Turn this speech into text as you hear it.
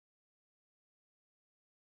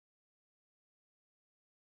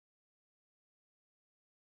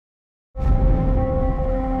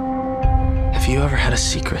you ever had a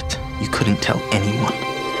secret you couldn't tell anyone?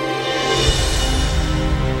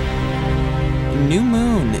 New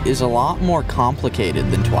Moon is a lot more complicated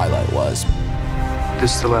than Twilight was.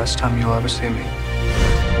 This is the last time you'll ever see me.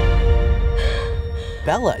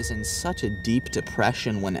 Bella is in such a deep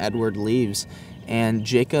depression when Edward leaves, and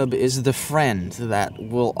Jacob is the friend that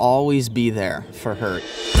will always be there for her.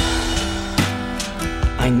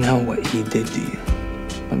 I know what he did to you,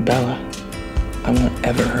 but Bella, I won't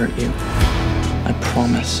ever hurt you. I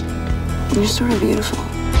promise. You're sort of beautiful.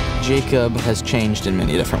 Jacob has changed in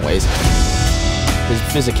many different ways. His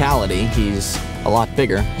physicality, he's a lot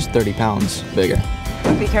bigger. He's 30 pounds bigger.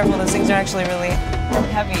 Be careful, those things are actually really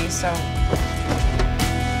heavy, so.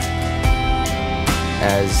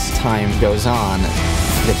 As time goes on,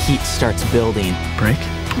 the heat starts building. Break?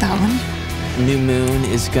 That one? New Moon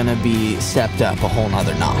is gonna be stepped up a whole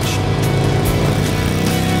nother notch.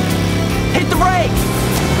 Hit the brake!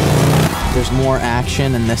 There's more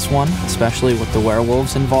action in this one, especially with the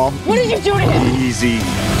werewolves involved. What did you do to him? Easy.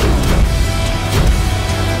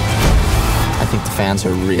 I think the fans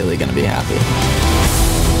are really gonna be happy.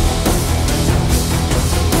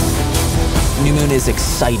 New Moon is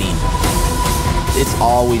exciting. It's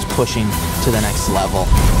always pushing to the next level.